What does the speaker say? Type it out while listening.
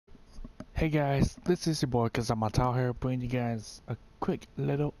Hey guys, this is your boy Kiwami here, bringing you guys a quick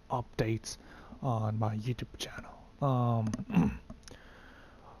little update on my YouTube channel.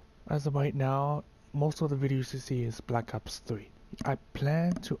 As of right now, most of the videos you see is Black Ops 3. I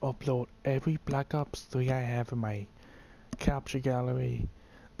plan to upload every Black Ops 3 I have in my capture gallery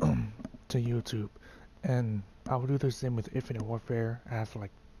to YouTube, and I will do the same with Infinite Warfare. I have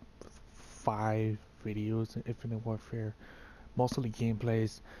like 5 videos in Infinite Warfare, mostly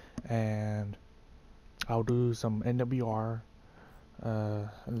gameplays, and I'll do some MWR, and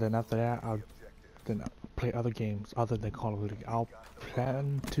then after that I'll play other games other than Call of Duty. I'll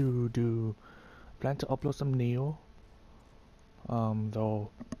plan to upload some Nioh, though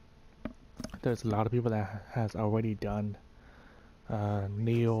there's a lot of people that has already done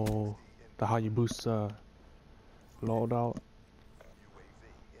Nioh, the Hayabusa loadout,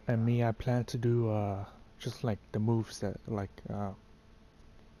 and me, I plan to do just like the moveset, like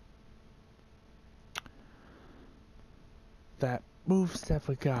that moveset. I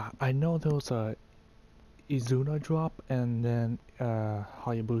forgot. I know there was a Izuna drop, and then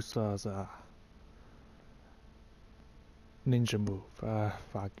Hayabusa's ninja move.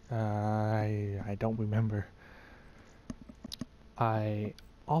 Fuck. I don't remember. I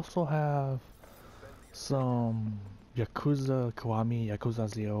also have some Yakuza, Kiwami, Yakuza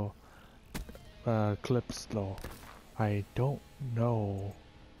 0 clips though. I don't know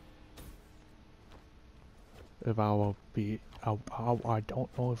if I will be. I don't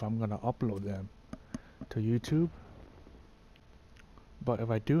know if I'm gonna upload them to YouTube. But if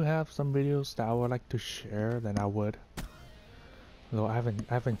I do have some videos that I would like to share, then I would. Though I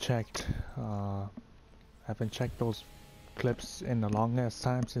haven't checked. I haven't checked those clips in the longest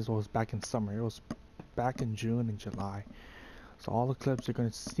time since it was back in summer. It was back in June and July. So all the clips you're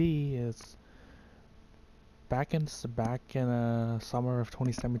gonna see is back in summer of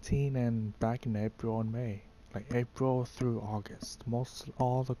 2017 and back in April and May, like April through August.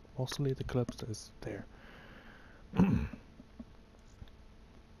 Mostly the clips is there.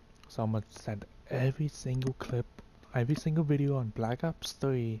 So I'm gonna send every single clip, every single video on Black Ops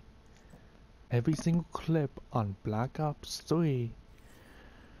 3, every single clip on Black Ops 3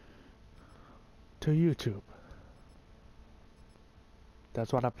 to YouTube.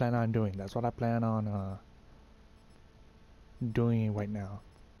 That's what I plan on doing. That's what I plan on doing right now.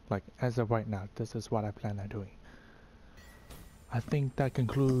 Like as of right now, this is what I plan on doing. I think that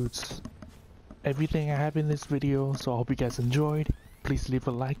concludes everything I have in this video, so I hope you guys enjoyed. Please leave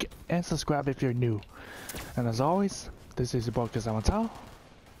a like and subscribe if you're new. And as always, this is your boy Kiwami,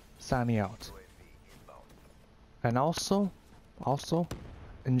 signing out. And also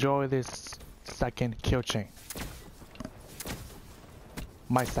enjoy this second kill chain.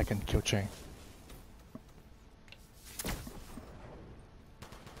 My second kill chain.